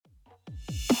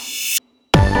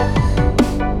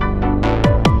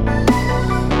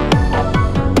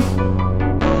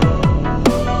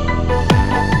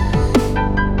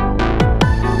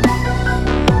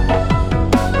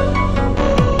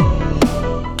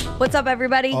What's up,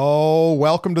 everybody? Oh,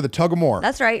 welcome to the Tug of More.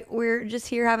 That's right. We're just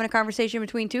here having a conversation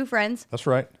between two friends. That's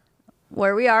right.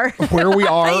 Where we are. Where we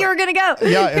are. You were going to go.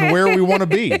 Yeah, and where we want to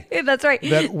be. That's right.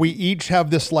 That we each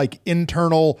have this like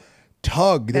internal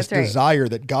tug, this desire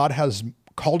that God has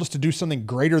called us to do something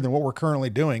greater than what we're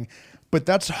currently doing. But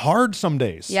that's hard some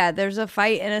days. Yeah, there's a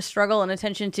fight and a struggle and a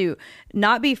tension to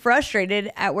not be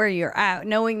frustrated at where you're at,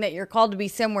 knowing that you're called to be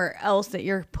somewhere else, that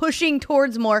you're pushing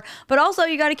towards more, but also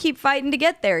you got to keep fighting to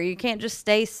get there. You can't just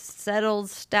stay settled,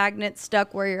 stagnant,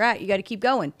 stuck where you're at. You got to keep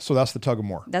going. So that's the Tug of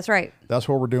More. That's right. That's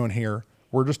what we're doing here.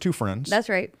 We're just two friends. That's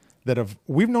right.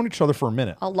 We've known each other for a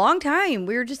minute. A long time.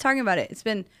 We were just talking about it. It's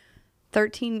been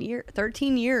 13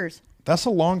 years. That's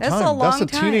a long time. That's a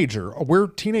teenager. We're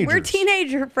teenagers. We're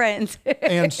teenager friends.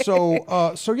 And so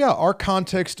yeah, our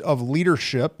context of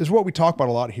leadership is what we talk about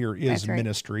a lot here is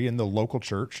ministry in the local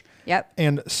church. Yep.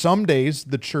 And some days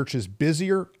the church is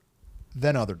busier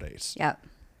than other days. Yep.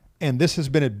 And this has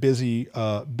been a busy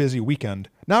weekend.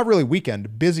 Not really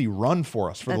weekend, busy run for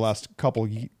us for the last couple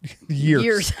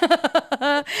years.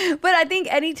 But I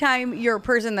think anytime you're a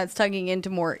person that's tugging into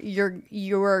more,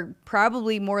 you're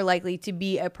probably more likely to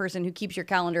be a person who keeps your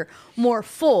calendar more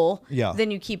full than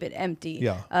you keep it empty.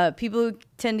 Yeah. People who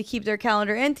tend to keep their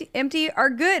calendar empty are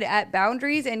good at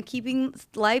boundaries and keeping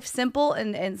life simple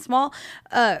and small.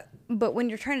 But when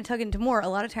you're trying to tug into more, a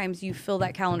lot of times you fill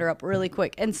that calendar up really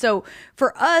quick. And so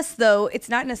for us, though, it's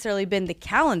not necessarily been the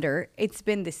calendar. It's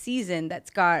been the season that's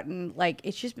gotten,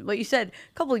 it's just what you said,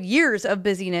 a couple of years of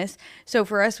busyness. So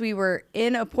for us, we were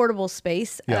in a portable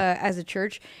space as a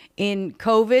church. In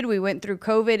COVID, we went through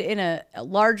COVID in a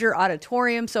larger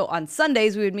auditorium. So on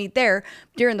Sundays, we would meet there.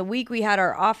 During the week, we had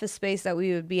our office space that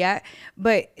we would be at.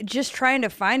 But just trying to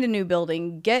find a new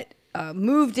building, get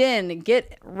moved in,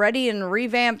 get ready and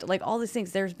revamped, like all these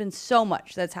things. There's been so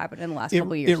much that's happened in the last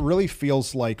couple of years. It really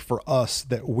feels like for us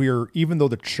that even though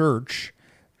the church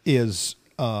is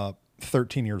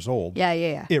 13 years old,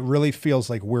 it really feels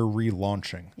like we're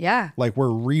relaunching. Yeah. Like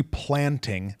we're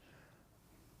replanting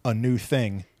a new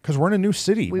thing because we're in a new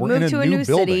city. We're moved to a new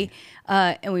city,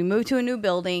 and we moved to a new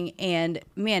building, and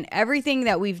man, everything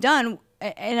that we've done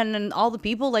and all the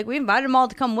people, like we invited them all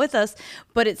to come with us,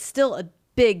 but it's still a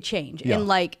big change and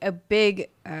like a big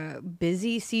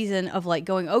busy season of like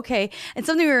going, okay. And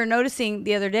something we were noticing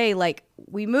the other day, like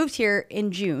we moved here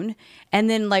in June, and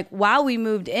then like while we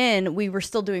moved in, we were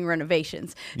still doing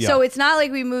renovations. So it's not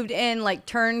like we moved in like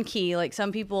turnkey. Like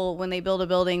some people, when they build a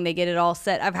building, they get it all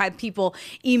set. I've had people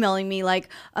emailing me like,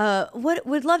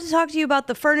 would love to talk to you about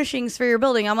the furnishings for your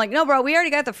building. I'm like, no, bro, we already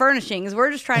got the furnishings.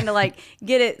 We're just trying to like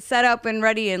get it set up and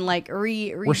ready and like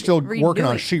we're still working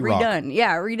on sheetrock.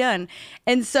 Redone.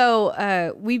 And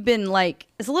so we've been like,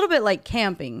 it's a little bit like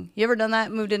camping. You ever done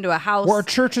that? Moved into a house? Well, our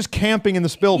church is camping in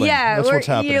this building. Yeah. That's what's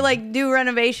happening. You like do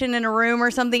renovation in a room or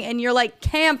something, and you're like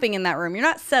camping in that room. You're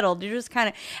not settled. You're just kind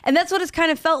of, and that's what it's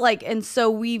kind of felt like. And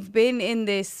so we've been in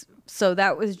this, so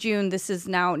that was June. This is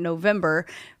now November.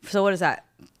 So what is that?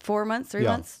 4 months, 3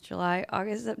 months? July,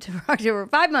 August, September, October,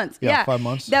 5 months. Yeah. 5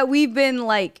 months. That we've been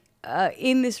like,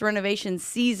 in this renovation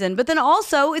season, but then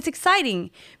also it's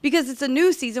exciting because it's a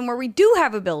new season where we do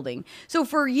have a building. So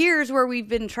for years where we've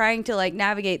been trying to like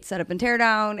navigate set up and tear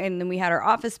down, and then we had our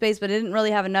office space, but it didn't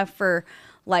really have enough for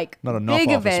like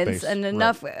big events space. And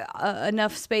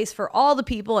enough space for all the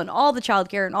people and all the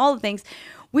childcare and all the things.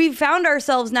 We've found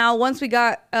ourselves now, once we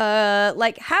got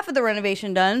like half of the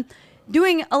renovation done,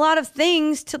 doing a lot of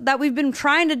things that we've been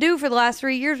trying to do for the last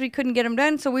 3 years. We couldn't get them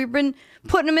done, so we've been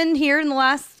putting them in here in the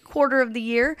last quarter of the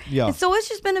year. Yeah. And so it's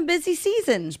just been a busy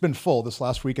season. It's been full. This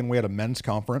last weekend we had a men's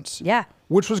conference. Yeah.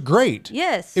 Which was great.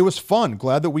 Yes. It was fun.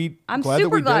 Glad that we I'm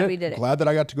super glad we did it. Glad that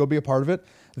I got to go be a part of it.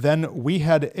 Then we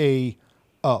had a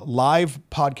live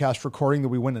podcast recording that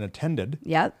we went and attended.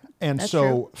 Yep. And that's so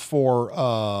true.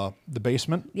 For the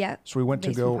basement. Yeah. So we went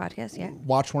to go podcast,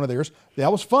 watch one of theirs.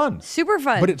 That was fun. Super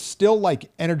fun. But it's still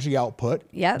like energy output.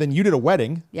 Yeah. Then you did a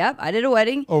wedding. Yep. I did a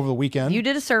wedding over the weekend. You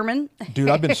did a sermon. Dude,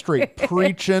 I've been straight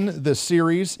preaching this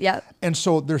series. Yep. And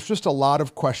so there's just a lot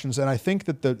of questions. And I think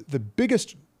that the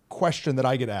biggest question that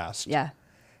I get asked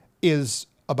is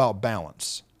about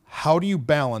balance. How do you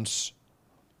balance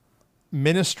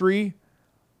ministry,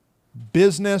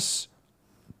 business,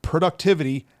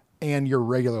 productivity, and your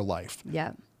regular life?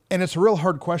 Yeah. And it's a real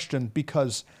hard question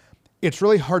because it's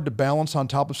really hard to balance on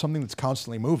top of something that's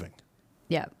constantly moving.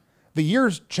 Yeah. The year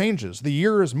changes. The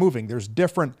year is moving. There's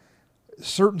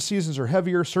certain seasons are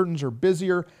heavier, certain are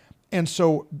busier. And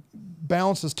so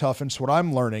balance is tough. And so what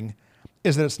I'm learning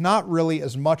is that it's not really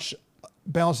as much,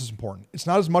 balance is important. It's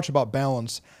not as much about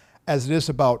balance as it is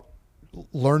about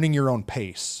learning your own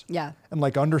pace. Yeah. And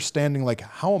like understanding like,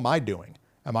 how am I doing?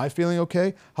 Am I feeling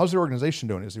okay? How's the organization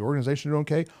doing? Is the organization doing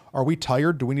okay? Are we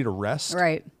tired? Do we need a rest?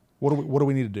 Right. What do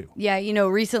we need to do? Yeah,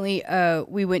 recently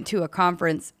we went to a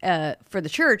conference for the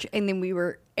church, and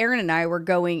then Aaron and I were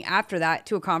going after that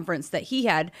to a conference that he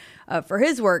had for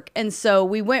his work. And so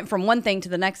we went from one thing to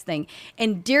the next thing.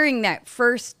 And during that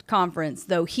first conference,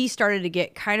 though, he started to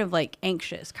get kind of like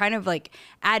anxious, kind of like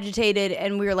agitated.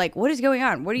 And we were like, what is going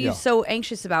on? What are you so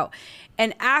anxious about?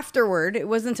 And afterward, it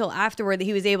wasn't until afterward that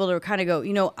he was able to kind of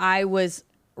go, I was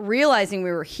realizing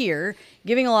we were here,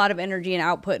 giving a lot of energy and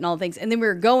output and all things. And then we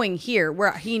were going here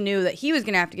where he knew that he was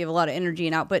going to have to give a lot of energy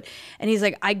and output. And he's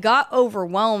like, I got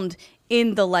overwhelmed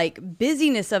in the like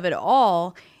busyness of it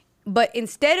all. But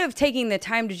instead of taking the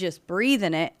time to just breathe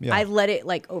in it, I let it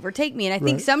like overtake me. And I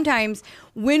think sometimes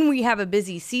when we have a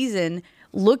busy season,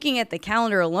 looking at the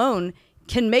calendar alone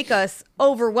can make us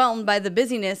overwhelmed by the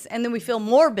busyness, and then we feel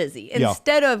more busy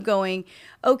instead of going,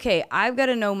 okay, I've got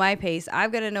to know my pace.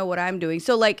 I've got to know what I'm doing.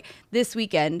 So like this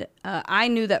weekend, I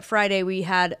knew that Friday we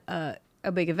had a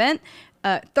big event.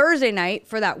 Thursday night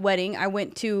for that wedding, I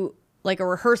went to like a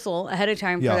rehearsal ahead of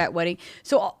time for that wedding.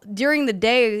 So during the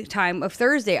daytime of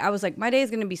Thursday, I was like, my day is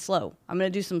going to be slow. I'm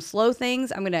going to do some slow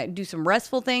things. I'm going to do some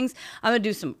restful things. I'm going to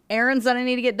do some errands that I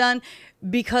need to get done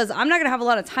because I'm not going to have a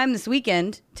lot of time this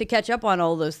weekend to catch up on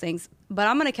all those things, but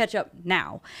I'm going to catch up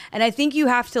now. And I think you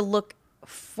have to look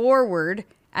forward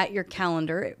at your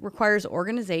calendar. It requires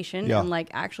organization and like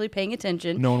actually paying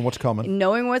attention. Knowing what's coming.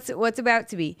 Knowing what's about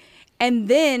to be. And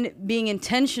then being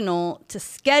intentional to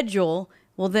schedule.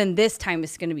 Well, then this time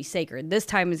is going to be sacred. This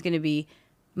time is going to be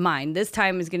mine. This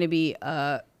time is going to be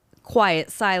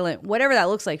quiet, silent, whatever that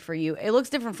looks like for you. It looks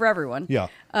different for everyone. Yeah.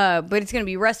 But it's going to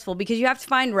be restful because you have to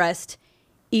find rest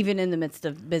even in the midst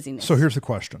of busyness. So here's the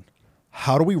question.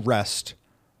 How do we rest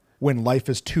when life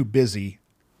is too busy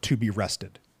to be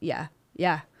rested? Yeah.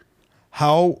 Yeah.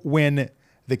 How, when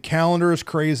the calendar is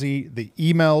crazy, the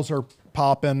emails are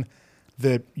popping,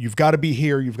 that you've got to be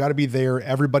here, you've got to be there,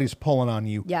 everybody's pulling on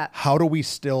you. Yeah. How do we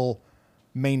still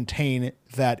maintain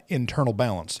that internal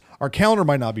balance? Our calendar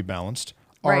might not be balanced.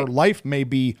 Our life may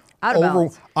be out of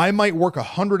balance. I might work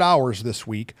 100 hours this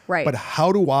week, but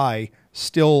how do I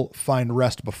still find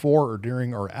rest before or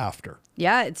during or after?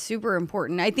 Yeah, it's super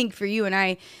important. I think for you and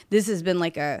I, this has been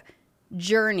like a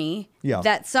journey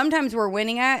that sometimes we're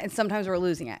winning at and sometimes we're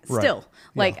losing at still.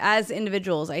 Like as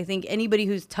individuals, I think anybody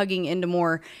who's tugging into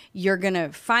more, you're going to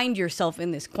find yourself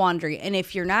in this quandary. And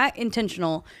if you're not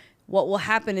intentional, what will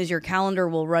happen is your calendar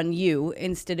will run you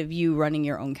instead of you running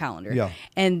your own calendar. Yeah.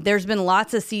 And there's been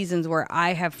lots of seasons where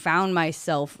I have found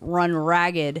myself run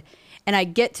ragged and I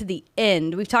get to the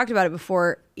end. We've talked about it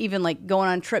before, even like going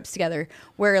on trips together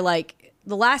where like,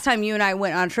 the last time you and I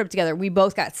went on a trip together, we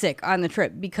both got sick on the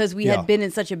trip because we had been in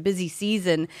such a busy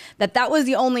season that was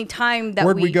the only time that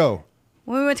Where'd we go?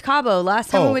 When we went to Cabo.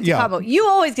 Last time we went to Cabo. You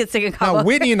always get sick in Cabo. Now,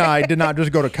 Whitney and I did not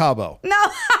just go to Cabo. No,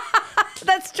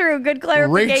 that's true. Good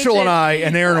clarification. Rachel and I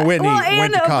and Aaron and Whitney went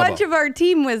to Cabo. And a bunch of our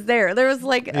team was there. There was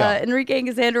like Enrique and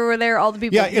Cassandra were there, all the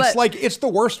people. Yeah, it's the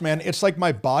worst, man. It's like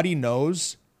my body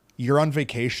knows you're on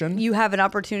vacation. You have an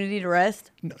opportunity to rest.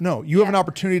 No, you have an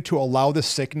opportunity to allow the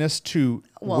sickness to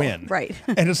win. Right.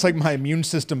 And it's like my immune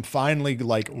system finally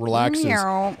like relaxes.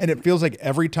 And it feels like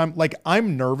every time, like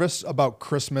I'm nervous about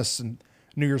Christmas and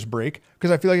New Year's break because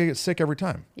I feel like I get sick every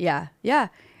time. Yeah. Yeah.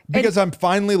 Because I'm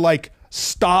finally like,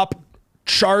 stop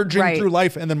charging through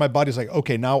life. And then my body's like,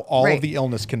 okay, now all of the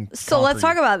illness can So let's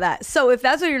talk about that. So if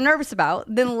that's what you're nervous about,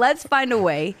 then let's find a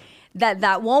way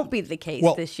that won't be the case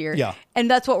this year. Yeah.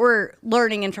 And that's what we're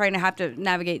learning and trying to have to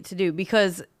navigate to do,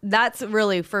 because that's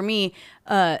really for me.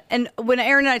 And when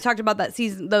Aaron and I talked about that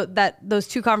season, those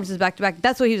two conferences back to back,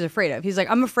 that's what he was afraid of. He's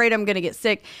like, I'm afraid I'm going to get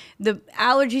sick. The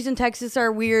allergies in Texas are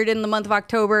weird in the month of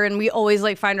October. And we always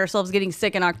like find ourselves getting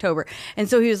sick in October. And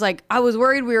so he was like, I was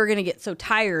worried we were going to get so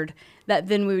tired that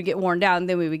then we would get worn down,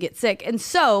 then we would get sick. And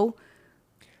so,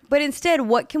 but instead,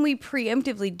 what can we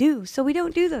preemptively do so we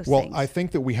don't do those things? Well, I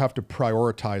think that we have to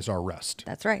prioritize our rest.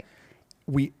 That's right.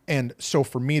 And so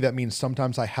for me, that means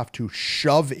sometimes I have to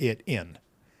shove it in.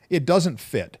 It doesn't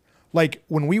fit. Like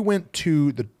when we went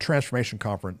to the transformation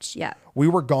conference, we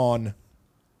were gone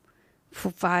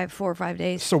for 4 or 5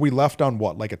 days. So we left on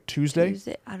what, like a Tuesday?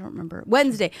 I don't remember.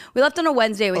 Wednesday. We left on a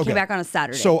Wednesday. We came back on a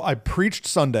Saturday. So I preached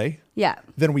Sunday. Yeah.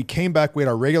 Then we came back. We had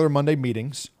our regular Monday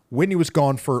meetings. Whitney was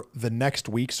gone for the next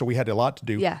week, so we had a lot to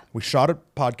do. Yeah. We shot a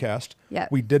podcast. Yeah.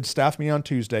 We did staff meeting on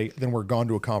Tuesday. Then we're gone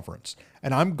to a conference.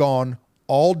 And I'm gone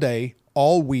all day,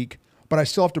 all week, but I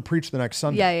still have to preach the next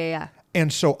Sunday. Yeah.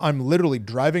 And so I'm literally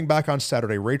driving back on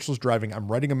Saturday. Rachel's driving.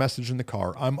 I'm writing a message in the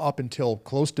car. I'm up until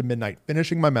close to midnight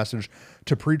finishing my message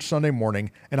to preach Sunday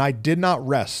morning. And I did not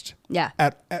rest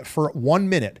for 1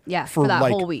 minute for that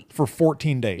whole week. For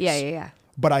 14 days. Yeah.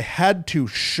 But I had to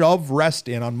shove rest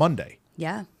in on Monday.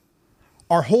 Yeah.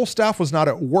 Our whole staff was not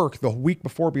at work the week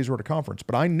before because we were at a conference.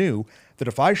 But I knew that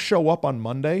if I show up on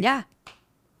Monday,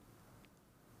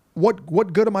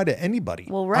 what good am I to anybody?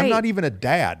 Well, right. I'm not even a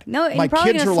dad. No, and my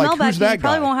kids are like, who's that you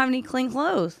probably guy? won't have any clean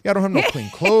clothes. Yeah, I don't have no clean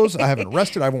clothes. I haven't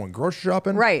rested. I haven't went grocery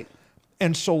shopping. Right.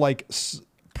 And so like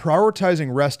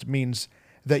prioritizing rest means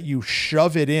that you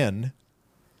shove it in,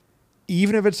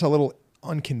 even if it's a little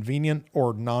inconvenient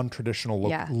or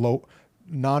non-traditionally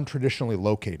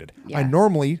located. Yeah. I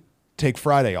normally take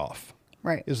Friday off.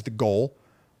 Right. Is the goal,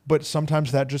 but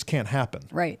sometimes that just can't happen.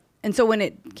 Right. And so when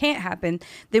it can't happen,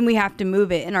 then we have to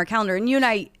move it in our calendar. And you and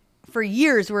I, for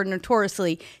years, were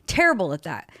notoriously terrible at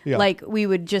that. Yeah. Like we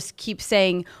would just keep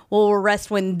saying, well, we'll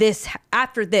rest when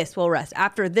after this, we'll rest.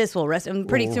 After this, we'll rest. And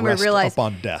pretty soon we realized. Up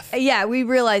on death. Yeah, we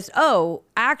realized, oh,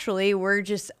 actually, we're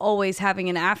just always having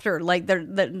an after. Like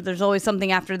there's always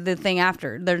something after the thing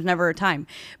after. There's never a time.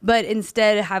 But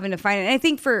instead of having to find it, and I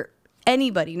think for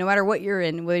anybody, no matter what you're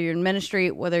in, whether you're in ministry,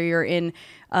 whether you're in,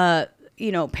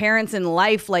 parents in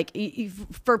life, like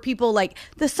for people, like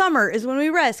the summer is when we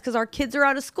rest because our kids are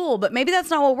out of school, but maybe that's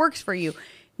not what works for you.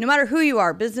 No matter who you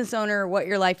are, business owner, what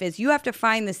your life is, you have to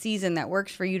find the season that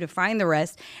works for you to find the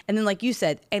rest. And then, like you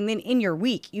said, and then in your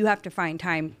week, you have to find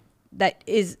time that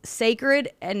is sacred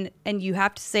and you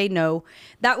have to say no.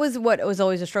 That was what was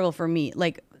always a struggle for me.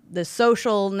 Like the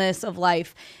socialness of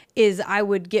life is I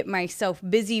would get myself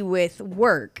busy with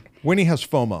work. Winnie has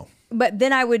FOMO. But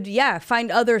then I would,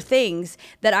 find other things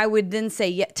that I would then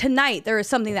say, tonight there is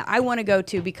something that I want to go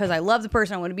to because I love the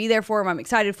person. I want to be there for him. I'm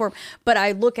excited for him. But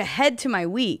I look ahead to my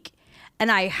week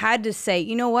and I had to say,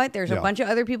 you know what? There's a bunch of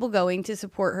other people going to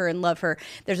support her and love her.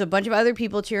 There's a bunch of other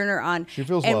people cheering her on. She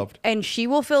feels loved. And she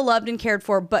will feel loved and cared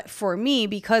for. But for me,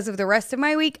 because of the rest of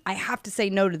my week, I have to say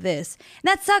no to this. And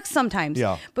that sucks sometimes.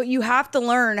 Yeah. But you have to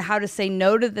learn how to say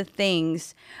no to the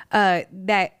things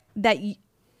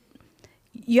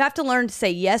you have to learn to say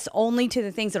yes only to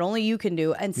the things that only you can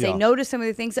do and say no to some of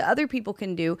the things that other people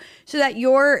can do so that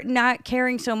you're not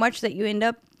caring so much that you end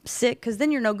up sick because then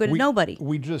you're no good to nobody.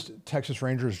 Texas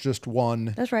Rangers just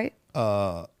won. That's right.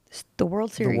 The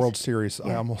World Series. The World Series.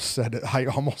 Yeah. I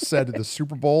almost said the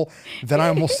Super Bowl. Then I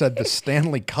almost said the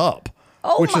Stanley Cup.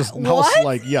 Oh, which is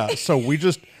like, so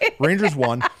Rangers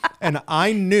won. And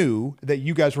I knew that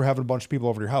you guys were having a bunch of people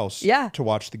over to your house to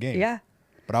watch the game. Yeah.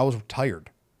 But I was tired.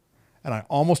 And I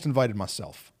almost invited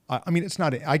myself. I mean, it's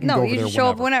not, I can go over there whenever. No, you show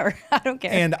up whenever. I don't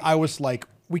care. And I was like,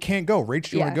 we can't go.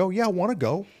 Rach, do you want to go? Yeah, I want to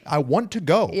go. I want to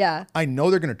go. Yeah. I know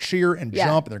they're going to cheer and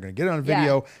jump and they're going to get it on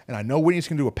video. And I know Whitney's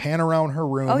going to do a pan around her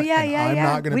room. Oh, yeah, and yeah, I'm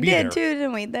not going to be there. We did too,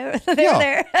 didn't we? They were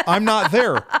there. I'm not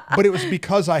there. But it was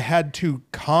because I had to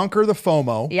conquer the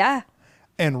FOMO. Yeah.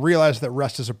 And realize that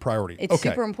rest is a priority. It's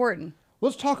super important.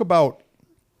 Let's talk about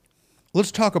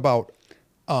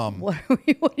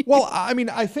well, I mean,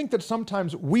 I think that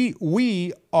sometimes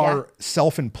we are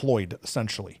self-employed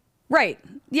essentially. Right.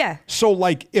 Yeah. So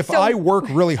like if I work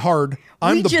really hard,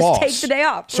 I'm the boss. We just take the day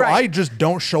off. So I just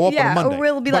don't show up on a Monday. Or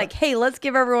we'll be like, hey, let's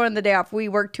give everyone the day off. We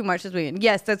work too much this weekend.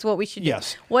 Yes, that's what we should do.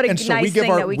 Yes. What a nice thing that we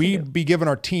can do. We'd be giving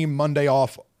our team Monday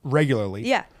off regularly.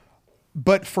 Yeah.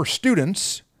 But for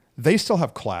students, they still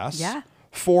have class. Yeah.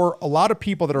 For a lot of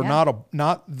people that are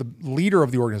not the leader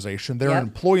of the organization, they're an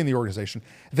employee in the organization.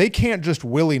 They can't just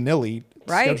willy-nilly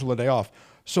schedule a day off.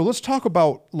 So let's talk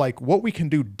about like what we can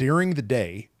do during the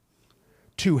day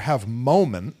to have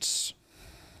moments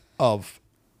of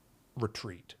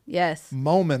retreat. Yes.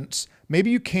 Moments.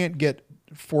 Maybe you can't get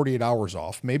 48 hours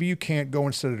off. Maybe you can't go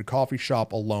and sit at a coffee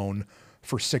shop alone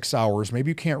for 6 hours.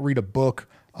 Maybe you can't read a book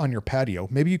on your patio.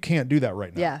 Maybe you can't do that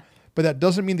right now. Yeah. But that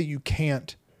doesn't mean that you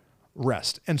can't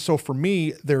rest. And so for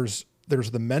me, there's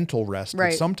the mental rest.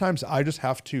 Right. But sometimes I just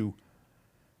have to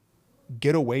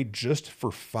get away just for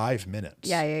 5 minutes.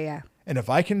 Yeah. And if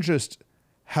I can just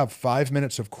have 5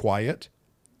 minutes of quiet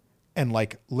and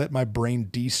like let my brain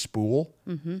de-spool,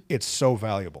 it's so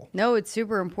valuable. No, it's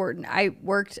super important. I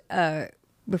worked,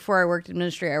 before I worked in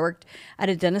ministry, I worked at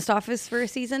a dentist office for a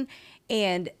season.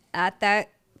 And at that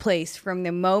place, from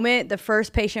the moment the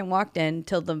first patient walked in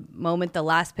till the moment the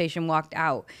last patient walked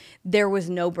out, there was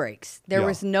no breaks. There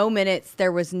was no minutes.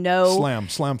 There was no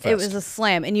slam fest. It was a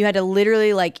slam, and you had to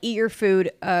literally like eat your food,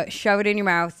 shove it in your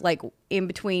mouth, like in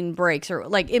between breaks or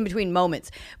like in between moments,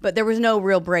 but there was no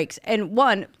real breaks. And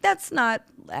one, that's not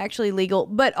actually legal,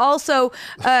 but also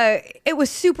it was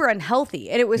super unhealthy,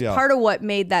 and it was part of what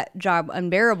made that job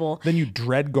unbearable. Then you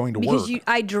dread going to work.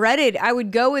 Because I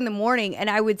would go in the morning and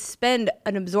I would spend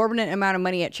an exorbitant amount of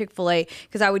money at Chick-fil-A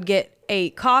because I would get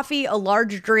a coffee, a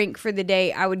large drink for the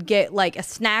day. I would get like a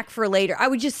snack for later. I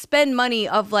would just spend money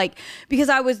of like, because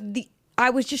I was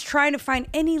just trying to find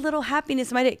any little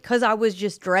happiness in my day because I was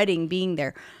just dreading being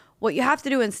there. What you have to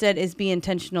do instead is be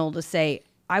intentional to say,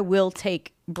 I will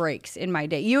take breaks in my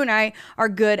day. You and I are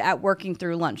good at working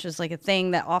through lunch. It's like a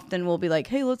thing that often we'll be like,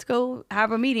 hey, let's go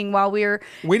have a meeting while we're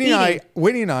eating.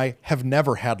 Whitney and I have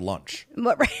never had lunch.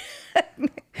 But,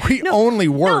 we only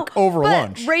work over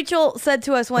lunch. Rachel said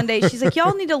to us one day, she's like,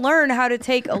 y'all need to learn how to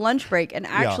take a lunch break. And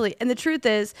actually, and the truth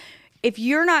is, if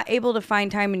you're not able to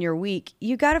find time in your week,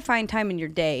 you got to find time in your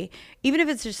day, even if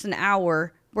it's just an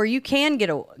hour where you can get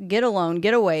alone,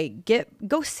 get away,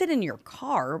 go sit in your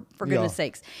car, for goodness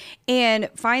sakes, and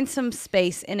find some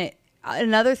space in it.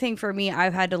 Another thing for me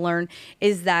I've had to learn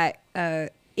is that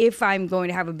if I'm going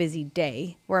to have a busy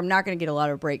day where I'm not going to get a lot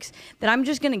of breaks, then I'm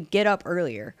just going to get up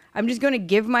earlier. I'm just going to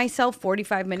give myself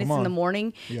 45 minutes in the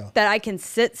morning that I can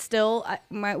sit still.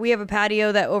 We have a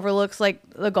patio that overlooks like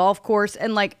the golf course.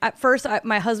 And like at first,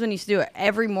 my husband used to do it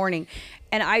every morning.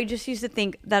 And I just used to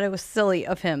think that it was silly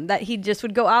of him that he just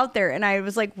would go out there. And I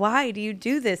was like, why do you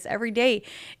do this every day?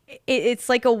 It's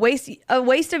like a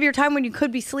waste of your time when you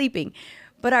could be sleeping.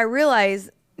 But I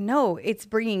realized, no, it's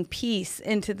bringing peace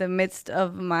into the midst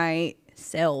of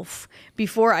myself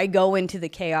before I go into the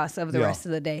chaos of the rest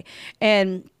of the day.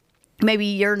 And maybe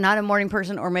you're not a morning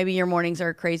person, or maybe your mornings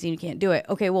are crazy and you can't do it.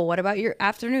 Okay, well, what about your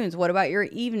afternoons? What about your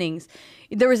evenings?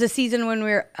 There was a season when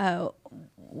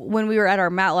we were at our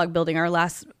Matlock building, our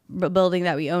last building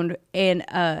that we owned, and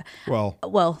last there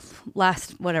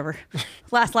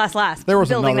was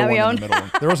building another that we one owned. in the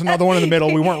middle. There was another one in the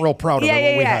middle. We weren't real proud of it,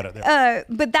 but we had it there.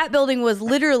 But that building was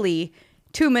literally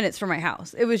 2 minutes from my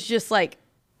house. It was just like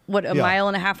a mile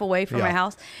and a half away from my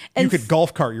house. And you could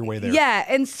golf cart your way there. Yeah,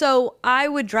 and so I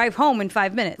would drive home in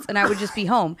 5 minutes, and I would just be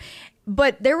home.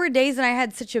 But there were days that I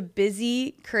had such a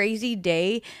busy, crazy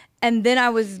day. And then I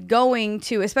was going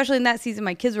to, especially in that season,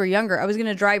 my kids were younger, I was going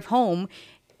to drive home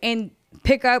and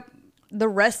pick up the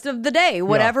rest of the day,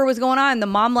 whatever was going on, the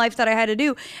mom life that I had to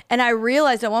do. And I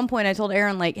realized at one point, I told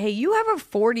Aaron, like, hey, you have a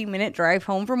 40-minute drive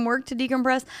home from work to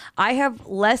decompress. I have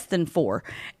less than 4.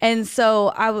 And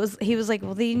so he was like,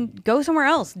 well, then go somewhere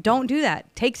else. Don't do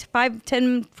that. Takes 5,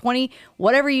 10, 20,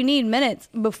 whatever you need minutes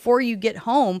before you get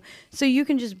home so you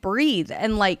can just breathe.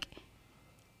 And like,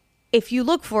 if you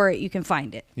look for it, you can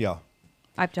find it. Yeah.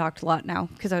 I've talked a lot now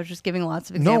because I was just giving lots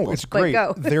of examples. No, it's great.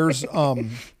 Go.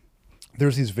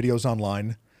 There's these videos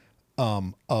online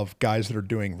of guys that are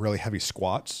doing really heavy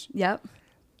squats. Yep.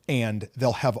 And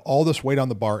they'll have all this weight on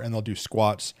the bar and they'll do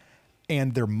squats,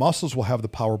 and their muscles will have the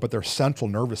power, but their central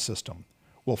nervous system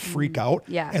will freak out.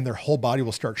 Yeah. And their whole body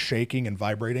will start shaking and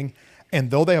vibrating. And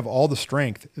though they have all the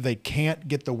strength, they can't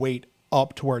get the weight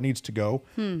up to where it needs to go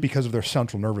because of their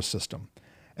central nervous system.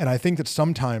 And I think that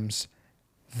sometimes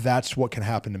that's what can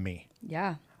happen to me.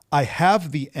 Yeah. I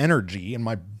have the energy and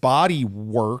my body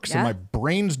works and my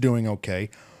brain's doing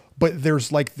okay, but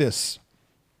there's like this,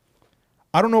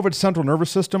 I don't know if it's central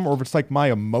nervous system or if it's like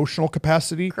my emotional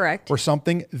capacity. Correct. Or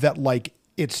something that like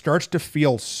it starts to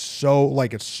feel so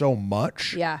like it's so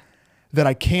much that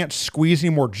I can't squeeze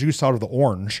any more juice out of the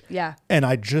orange. Yeah. And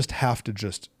I just have to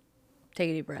just take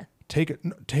a deep breath. Take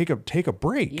a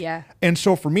break. Yeah. And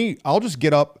so for me, I'll just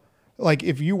get up. Like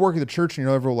if you work at the church and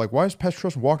you're ever like, why is Pastor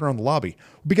Tristan walking around the lobby?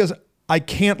 Because I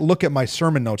can't look at my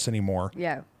sermon notes anymore.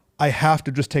 Yeah. I have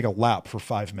to just take a lap for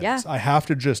 5 minutes. Yeah. I have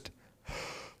to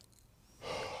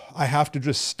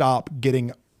just stop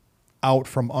getting out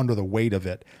from under the weight of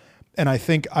it. And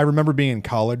I remember being in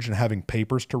college and having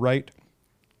papers to write,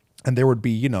 and there would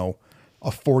be, a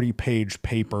 40-page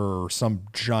paper or some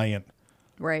giant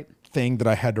thing that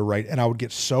I had to write. And I would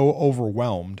get so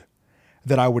overwhelmed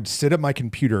that I would sit at my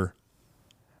computer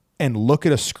and look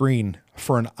at a screen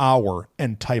for an hour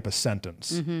and type a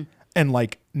sentence. Mm-hmm. And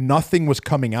like nothing was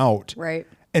coming out. Right.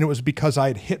 And it was because I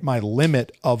had hit my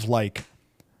limit of like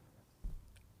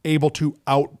able to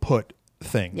output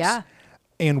things. Yeah.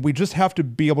 And we just have to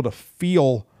be able to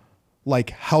feel like,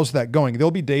 how's that going?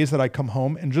 There'll be days that I come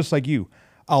home and just like you,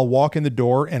 I'll walk in the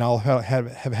door and I'll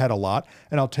have had a lot.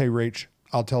 And I'll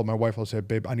tell my wife, I'll say,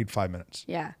 babe, I need 5 minutes.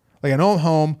 Yeah. Like I know I'm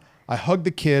home. I hug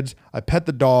the kids. I pet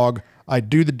the dog. I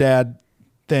do the dad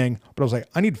thing. But I was like,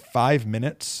 I need 5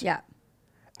 minutes. Yeah.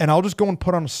 And I'll just go and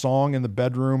put on a song in the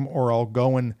bedroom, or I'll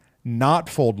go and not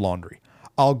fold laundry.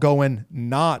 I'll go and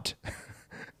not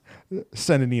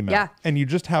send an email. Yeah. And you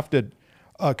just have to,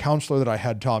 a counselor that I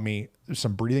had taught me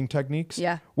some breathing techniques.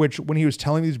 Yeah. Which when he was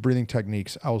telling these breathing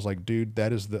techniques, I was like, dude,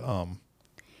 that is the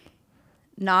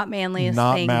not manliest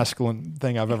not thing. masculine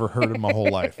thing I've ever heard in my whole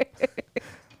life.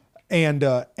 And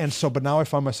so, but now I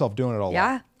find myself doing it a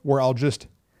lot, where I'll just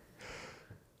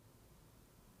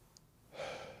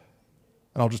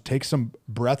take some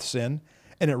breaths in,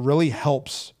 and it really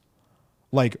helps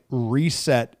like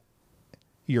reset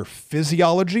your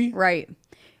physiology. Right.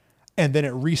 And then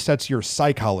it resets your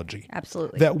psychology.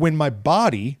 Absolutely. That when my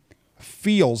body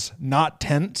feels not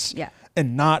tense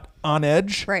and not on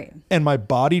edge, right, and my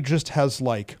body just has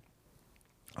like,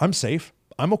 I'm safe,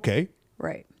 I'm okay.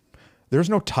 Right. There's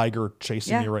no tiger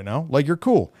chasing me right now. Like, you're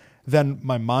cool. Then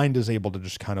my mind is able to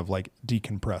just kind of like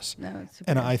decompress. No, it's super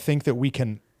and I think that we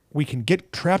can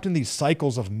get trapped in these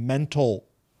cycles of mental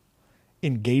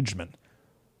engagement.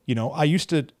 You know, I used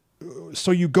to,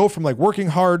 so you go from like working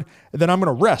hard, and then I'm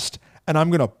going to rest, and I'm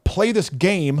going to play this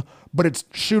game, but it's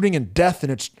shooting and death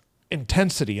and it's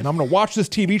intensity. And I'm going to watch this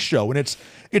TV show and it's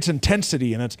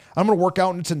intensity, and I'm going to work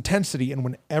out and it's intensity. And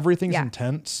when everything's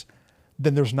intense,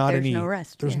 then there's no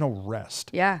rest. There's no rest.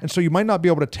 Yeah. And so you might not be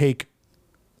able to take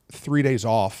 3 days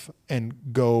off and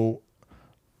go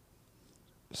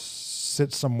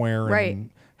sit somewhere and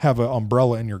have an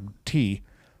umbrella in your tea,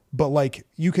 but like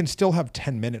you can still have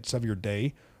 10 minutes of your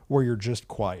day where you're just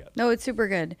quiet. No, it's super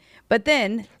good. But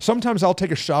then sometimes I'll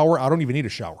take a shower. I don't even need a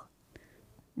shower.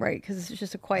 Right, because it's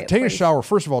just a quiet Taking place. a shower,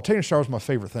 first of all, taking a shower is my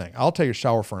favorite thing. I'll take a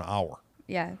shower for an hour.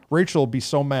 Yeah. Rachel will be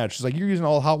so mad. She's like, you're using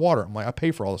all the hot water. I'm like, I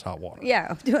pay for all this hot water. Yeah,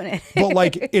 I'm doing it. But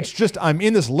like, it's just, I'm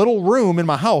in this little room in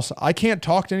my house. I can't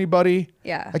talk to anybody.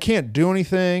 Yeah. I can't do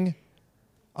anything.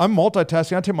 I'm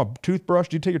multitasking. I take my toothbrush.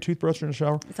 Do you take your toothbrush in the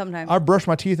shower? Sometimes. I brush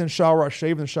my teeth in the shower. I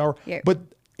shave in the shower. Yeah. But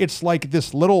it's like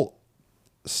this little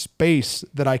space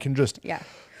that I can just. Yeah.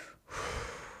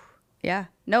 Yeah.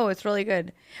 No, it's really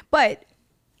good. But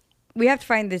we have to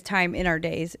find this time in our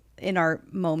days, in our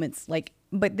moments. Like,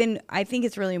 but then I think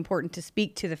it's really important to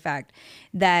speak to the fact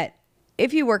that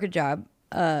if you work a job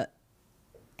and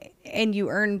you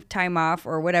earn time off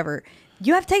or whatever,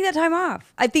 you have to take that time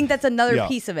off. I think that's another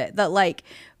piece of it that like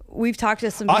we've talked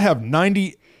to some people. I have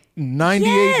 98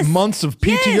 months of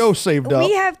PTO saved up.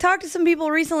 We have talked to some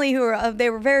people recently who are they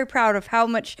were very proud of how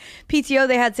much PTO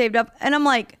they had saved up, and I'm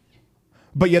like,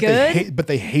 but yet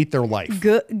they hate their life.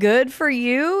 Good for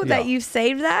you that you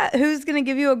saved that. Who's going to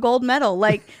give you a gold medal?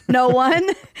 Like no one.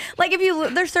 Like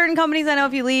there's certain companies I know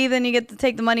if you leave, then you get to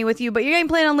take the money with you, but you ain't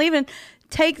planning on leaving.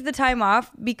 Take the time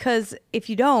off, because if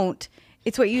you don't,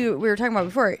 it's what we were talking about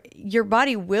before. Your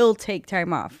body will take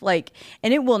time off, like,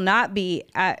 and it will not be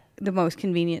at the most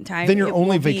convenient time. Then your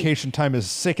only vacation time is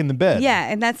sick in the bed. Yeah,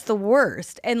 and that's the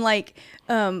worst. And like,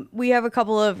 we have a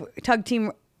couple of tug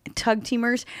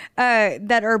teamers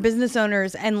that are business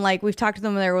owners, and like we've talked to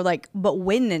them, and they were like, but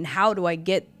when and how do I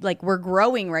get, like, we're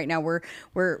growing right now,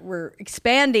 we're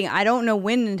expanding, I don't know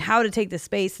when and how to take the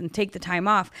space and take the time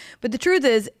off. But the truth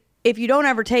is, if you don't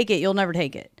ever take it, you'll never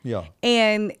take it. Yeah.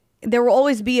 And there will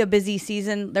always be a busy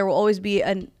season, there will always be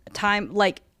a time,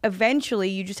 like eventually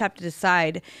you just have to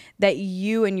decide that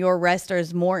you and your rest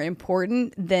is more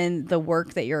important than the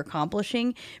work that you're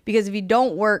accomplishing. Because if you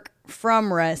don't work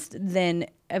from rest, then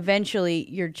eventually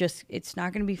it's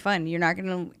not going to be fun. You're not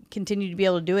going to continue to be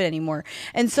able to do it anymore.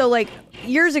 And so like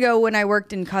years ago when I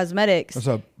worked in cosmetics, there's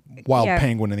a wild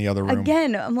penguin in the other room.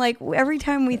 Again, I'm like, every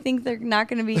time we think they're not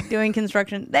going to be doing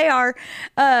construction, they are.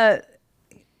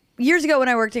 Years ago when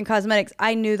I worked in cosmetics,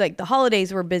 I knew like the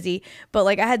holidays were busy, but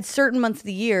like I had certain months of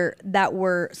the year that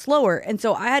were slower. And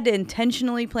so I had to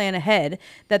intentionally plan ahead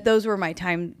that those were my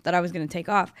time that I was going to take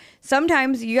off.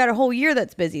 Sometimes you got a whole year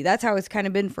that's busy. That's how it's kind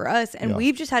of been for us. And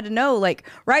we've just had to know, like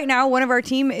right now, one of our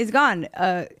team is gone.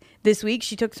 This week,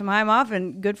 she took some time off,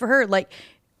 and good for her. Like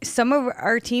some of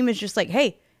our team is just like,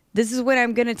 hey, this is when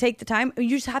I'm going to take the time. You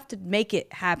just have to make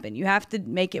it happen. You have to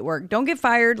make it work. Don't get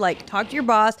fired. Like, talk to your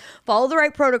boss, follow the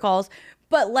right protocols,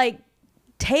 but like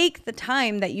take the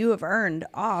time that you have earned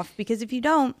off, because if you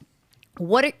don't,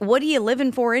 what are you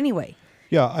living for anyway?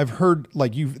 Yeah, I've heard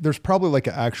like there's probably like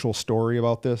an actual story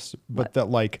about this, but that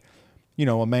like, you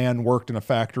know, a man worked in a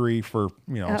factory for,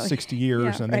 60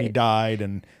 years and then he died,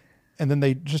 and then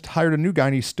they just hired a new guy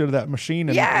and he stood at that machine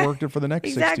and worked it for the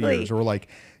next 60 years. Or like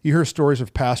you hear stories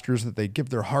of pastors that they give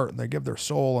their heart and they give their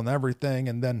soul and everything,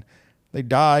 and then they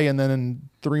die, and then in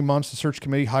 3 months the search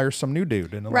committee hires some new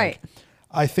dude. And like,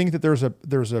 I think that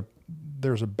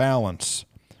there's a balance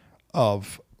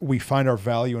of, we find our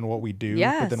value in what we do,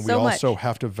 but then we also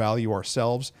have to value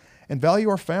ourselves and value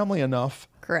our family enough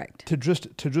to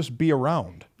just be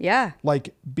around. Yeah.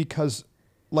 Like, because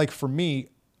like for me,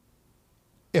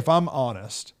 if I'm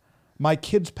honest, my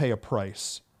kids pay a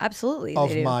price. Absolutely.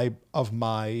 Of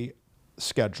my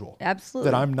schedule.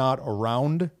 Absolutely. That I'm not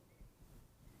around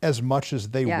as much as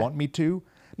they want me to.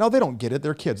 Now, they don't get it.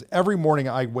 They're kids. Every morning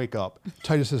I wake up,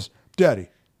 Titus says, Daddy,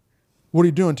 what are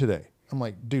you doing today? I'm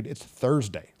like, dude, it's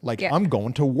Thursday. Like, I'm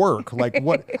going to work. Like,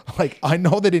 what? Like, I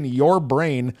know that in your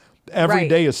brain, every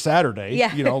day is Saturday.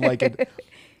 Yeah. You know, like it.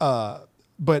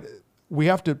 But we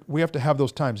have to have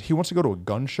those times. He wants to go to a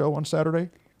gun show on Saturday.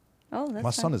 Oh, that's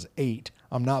My fun. son is 8.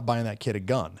 I'm not buying that kid a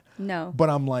gun. No. But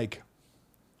I'm like,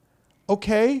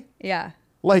 okay. Yeah.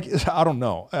 Like, I don't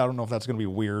know. I don't know if that's going to be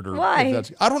weird or Why? if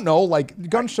that's. I don't know. Like,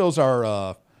 gun shows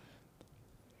are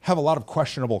have a lot of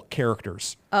questionable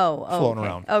characters. Floating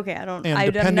around. Okay, I don't.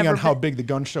 And depending on how big the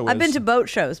gun show is. I've been to boat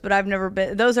shows, but I've never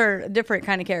been. Those are different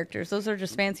kind of characters. Those are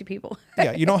just fancy people.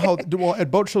 Yeah, you know how well at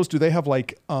boat shows do they have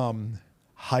like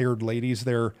hired ladies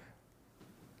there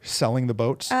selling the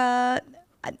boats?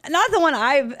 Not the one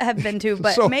I have been to,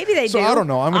 but maybe they do. So I don't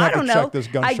know. I'm gonna have to check this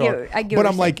gun show. I get but what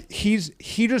I'm like, he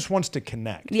just wants to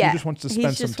connect. Yeah, he just wants to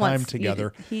spend some time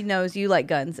together. He knows you like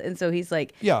guns, and so he's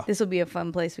like, this will be a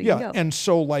fun place we can go. And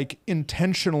so like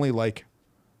intentionally like,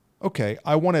 okay,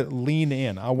 I want to lean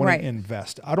in. I want to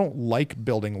invest. I don't like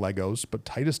building Legos, but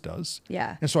Titus does.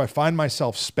 Yeah. And so I find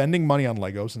myself spending money on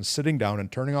Legos and sitting down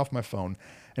and turning off my phone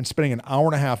and spending an hour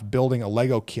and a half building a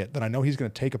Lego kit that I know he's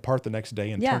going to take apart the next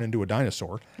day and turn into a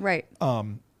dinosaur. Right.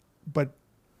 But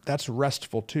that's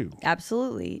restful too.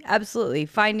 Absolutely. Absolutely.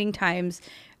 Finding times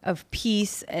of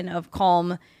peace and of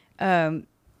calm.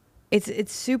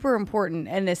 It's super important.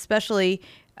 And especially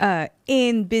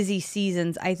in busy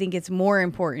seasons, I think it's more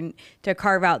important to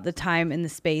carve out the time and the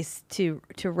space to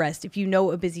rest. If you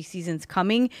know a busy season's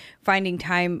coming, finding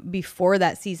time before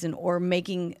that season or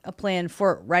making a plan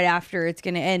for it right after it's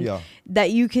going to end, that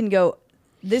you can go,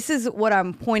 this is what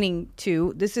I'm pointing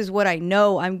to. This is what I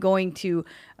know I'm going to,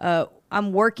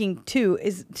 I'm working to,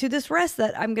 is to this rest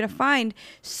that I'm going to find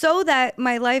so that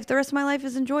the rest of my life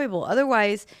is enjoyable.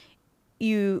 Otherwise,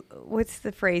 what's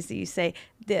the phrase that you say?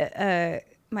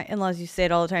 My in-laws used to say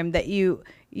it all the time, that you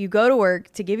go to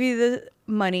work to give you the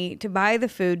money, to buy the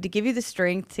food, to give you the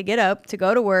strength, to get up, to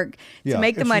go to work, to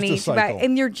make the money,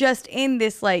 and you're just in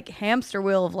this like hamster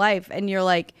wheel of life, and you're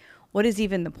like, what is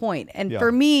even the point? And for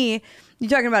me, you're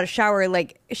talking about a shower,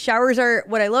 like showers are,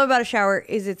 what I love about a shower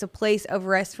is it's a place of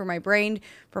rest for my brain,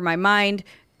 for my mind.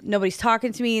 Nobody's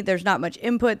talking to me. There's not much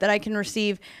input that I can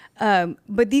receive.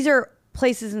 But these are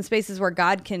places and spaces where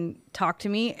God can talk to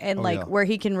me and where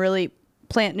he can really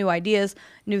plant new ideas,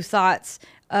 new thoughts.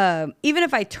 Even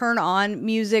if I turn on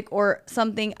music or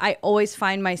something, I always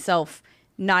find myself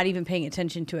not even paying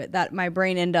attention to it, that my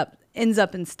brain ends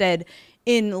up instead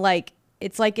in like,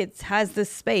 it's like it has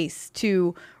this space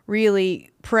to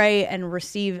really pray and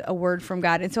receive a word from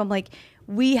God. And so I'm like,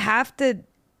 we have to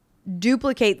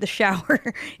duplicate the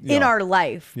shower in our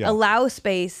life, allow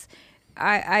space.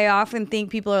 I often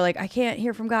think people are like, I can't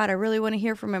hear from God. I really want to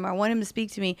hear from him. I want him to speak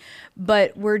to me.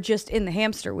 But we're just in the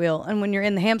hamster wheel. And when you're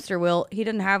in the hamster wheel, he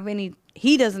doesn't have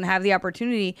the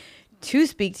opportunity to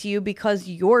speak to you because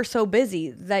you're so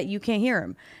busy that you can't hear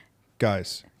him.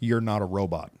 Guys, you're not a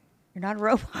robot. You're not a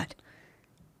robot.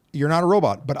 You're not a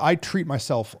robot. But I treat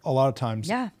myself a lot of times.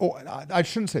 Yeah. Oh, I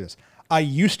shouldn't say this. I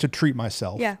used to treat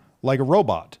myself Yeah. like a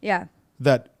robot. Yeah.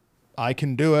 That I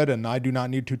can do it and I do not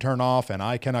need to turn off and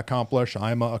I can accomplish.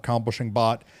 I'm an accomplishing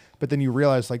bot. But then you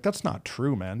realize like that's not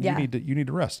true, man. Yeah. You need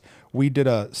to rest. We did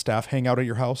a staff hangout at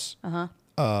your house.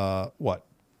 What?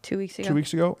 2 weeks ago. 2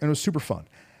 weeks ago, and it was super fun.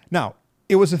 Now,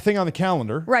 it was a thing on the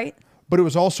calendar. Right. But it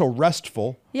was also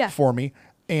restful Yeah. for me.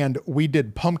 And we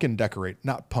did pumpkin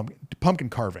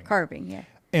carving. Carving, yeah.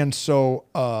 And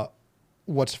so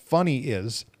what's funny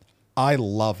is I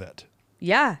love it.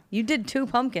 Yeah, you did 2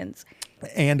 pumpkins.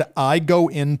 And I go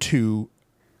into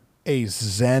a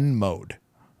Zen mode.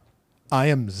 I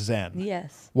am Zen.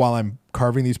 Yes. While I'm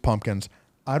carving these pumpkins,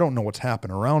 I don't know what's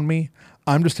happening around me.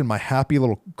 I'm just in my happy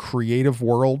little creative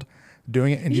world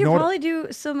doing it. And you know should what? probably do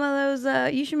some of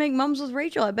those. You should make Mums with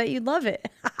Rachel. I bet you'd love it.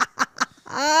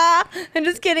 I'm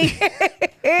just kidding.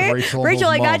 Rachel,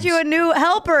 I got you a new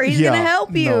helper. He's gonna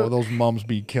help you. No, those mums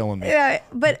be killing me. Yeah,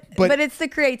 but it's the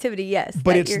creativity, yes.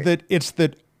 But it's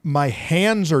that my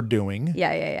hands are doing.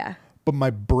 Yeah. But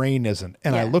my brain isn't.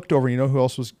 And I looked over. You know who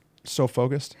else was so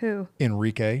focused? Who?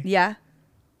 Enrique. Yeah.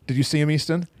 Did you see him,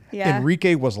 Easton? Yeah.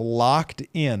 Enrique was locked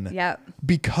in. Yeah.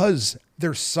 Because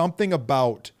there's something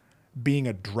about being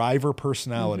a driver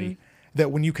personality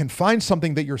that when you can find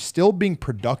something that you're still being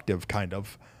productive, kind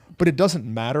of, but it doesn't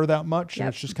matter that much, and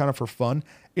it's just kind of for fun.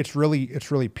 It's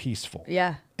really peaceful.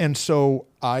 Yeah. And so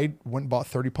I went and bought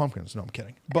 30 pumpkins. No, I'm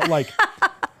kidding. But like,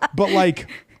 But like,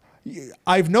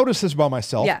 I've noticed this about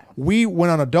myself. Yeah. We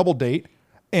went on a double date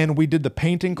and we did the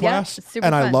painting class, super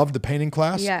and I fun. loved the painting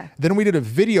class. Yeah. Then we did a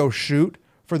video shoot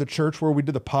for the church where we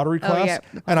did the pottery class,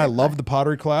 and I loved the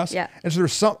pottery class. Yeah. And so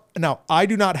there's now I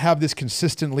do not have this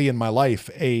consistently in my life,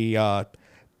 a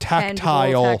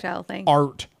tactile thing.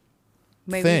 art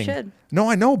Maybe thing. you should. No,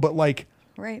 I know, but like,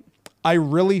 Right. I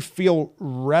really feel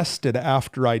rested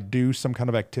after I do some kind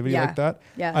of activity like that.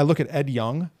 Yeah. I look at Ed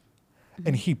Young,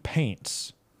 and he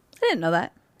paints. I didn't know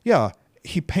that. Yeah,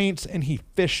 he paints and he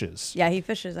fishes. Yeah, he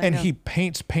fishes. I and know. he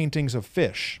paints paintings of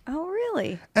fish. Oh,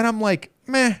 really? And I'm like,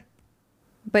 meh.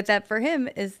 But that for him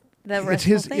is the It's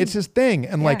his thing. It's his thing.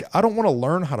 And like, I don't want to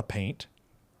learn how to paint.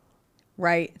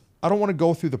 Right. I don't want to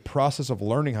go through the process of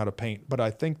learning how to paint, but I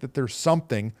think that there's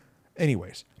something,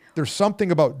 anyways, there's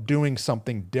something about doing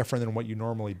something different than what you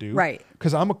normally do. Right.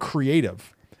 Because I'm a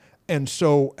creative. And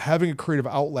so having a creative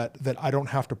outlet that I don't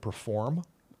have to perform.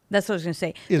 That's what I was going to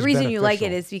say. The reason you like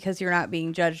it is because you're not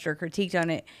being judged or critiqued on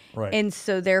it. Right. And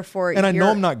so therefore, and I know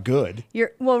I'm not good.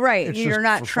 Right. It's You're just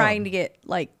not for trying fun. to get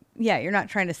like, you're not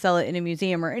trying to sell it in a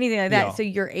museum or anything like that. Yeah. So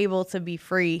you're able to be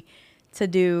free to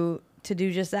do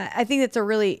just that. I think that's a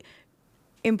really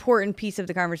important piece of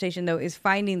the conversation though, is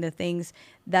finding the things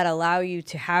that allow you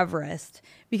to have rest,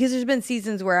 because there's been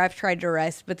seasons where I've tried to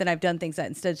rest, but then I've done things that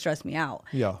instead stress me out.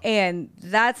 Yeah. And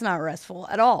that's not restful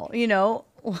at all, you know?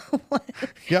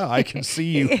 Yeah, I can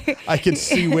see you. I can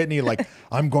see Whitney like,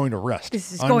 I'm going to rest.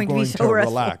 This is I'm going to be so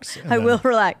restful. relax. I will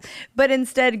relax. But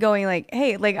instead going like,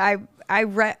 hey, like I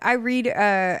read,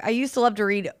 I used to love to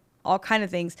read all kind of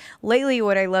things. Lately,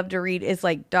 what I love to read is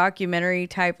like documentary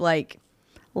type, like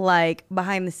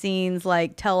behind the scenes,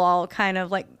 like tell all kind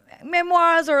of like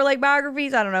memoirs or like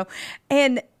biographies. I don't know.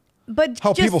 But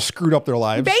how people screwed up their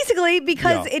lives. Basically,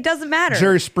 because it doesn't matter.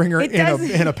 Jerry Springer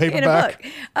in a paperback.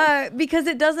 In a book. Because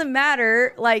it doesn't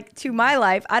matter, like, to my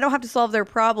life. I don't have to solve their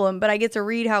problem, but I get to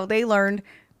read how they learned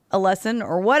a lesson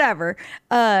or whatever.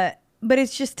 But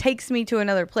it just takes me to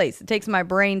another place. It takes my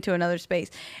brain to another space.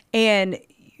 And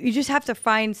you just have to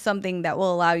find something that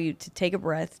will allow you to take a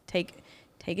breath, take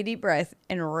a deep breath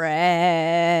and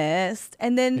rest.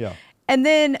 And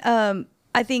then,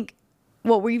 I think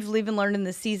what we've even learned in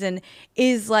this season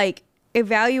is like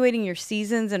evaluating your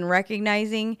seasons and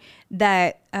recognizing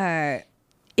that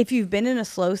if you've been in a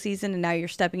slow season and now you're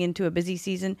stepping into a busy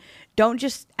season, don't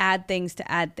just add things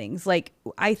to add things. Like,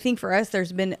 I think for us,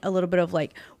 there's been a little bit of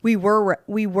like, we were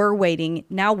waiting,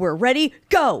 now we're ready,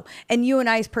 go. And you and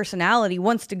I's personality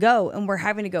wants to go, and we're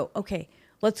having to go, okay,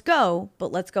 let's go,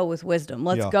 but let's go with wisdom.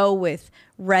 Let's go with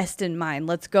rest in mind.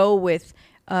 Let's go with,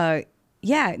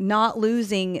 not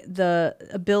losing the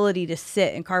ability to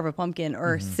sit and carve a pumpkin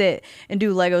or sit and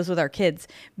do Legos with our kids,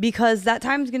 because that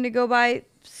time's going to go by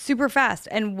super fast,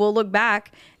 and we'll look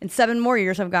back and 7 more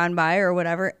years have gone by or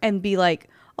whatever and be like,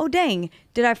 oh, dang,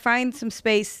 did I find some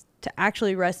space to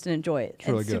actually rest and enjoy it? It's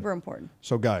really super important.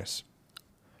 So guys,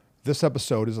 this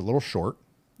episode is a little short.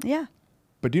 Yeah.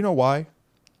 But do you know why?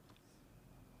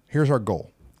 Here's our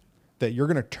goal. That you're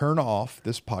going to turn off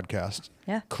this podcast,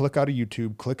 click out of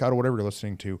YouTube, click out of whatever you're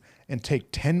listening to, and take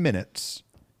 10 minutes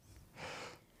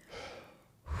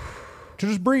to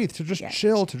just breathe, to just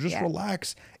chill, to just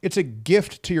relax. It's a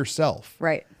gift to yourself.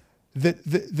 Right.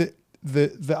 The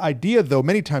idea, though,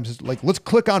 many times is like, let's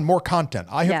click on more content.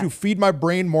 I have to feed my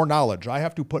brain more knowledge. I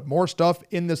have to put more stuff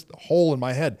in this hole in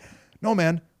my head. No,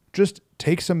 man, just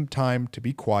take some time to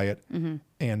be quiet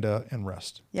and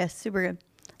rest. Yes, super good.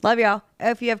 Love y'all.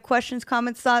 If you have questions,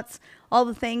 comments, thoughts, all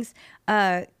the things,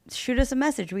 shoot us a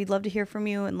message. We'd love to hear from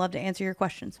you and love to answer your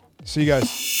questions. See you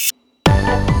guys.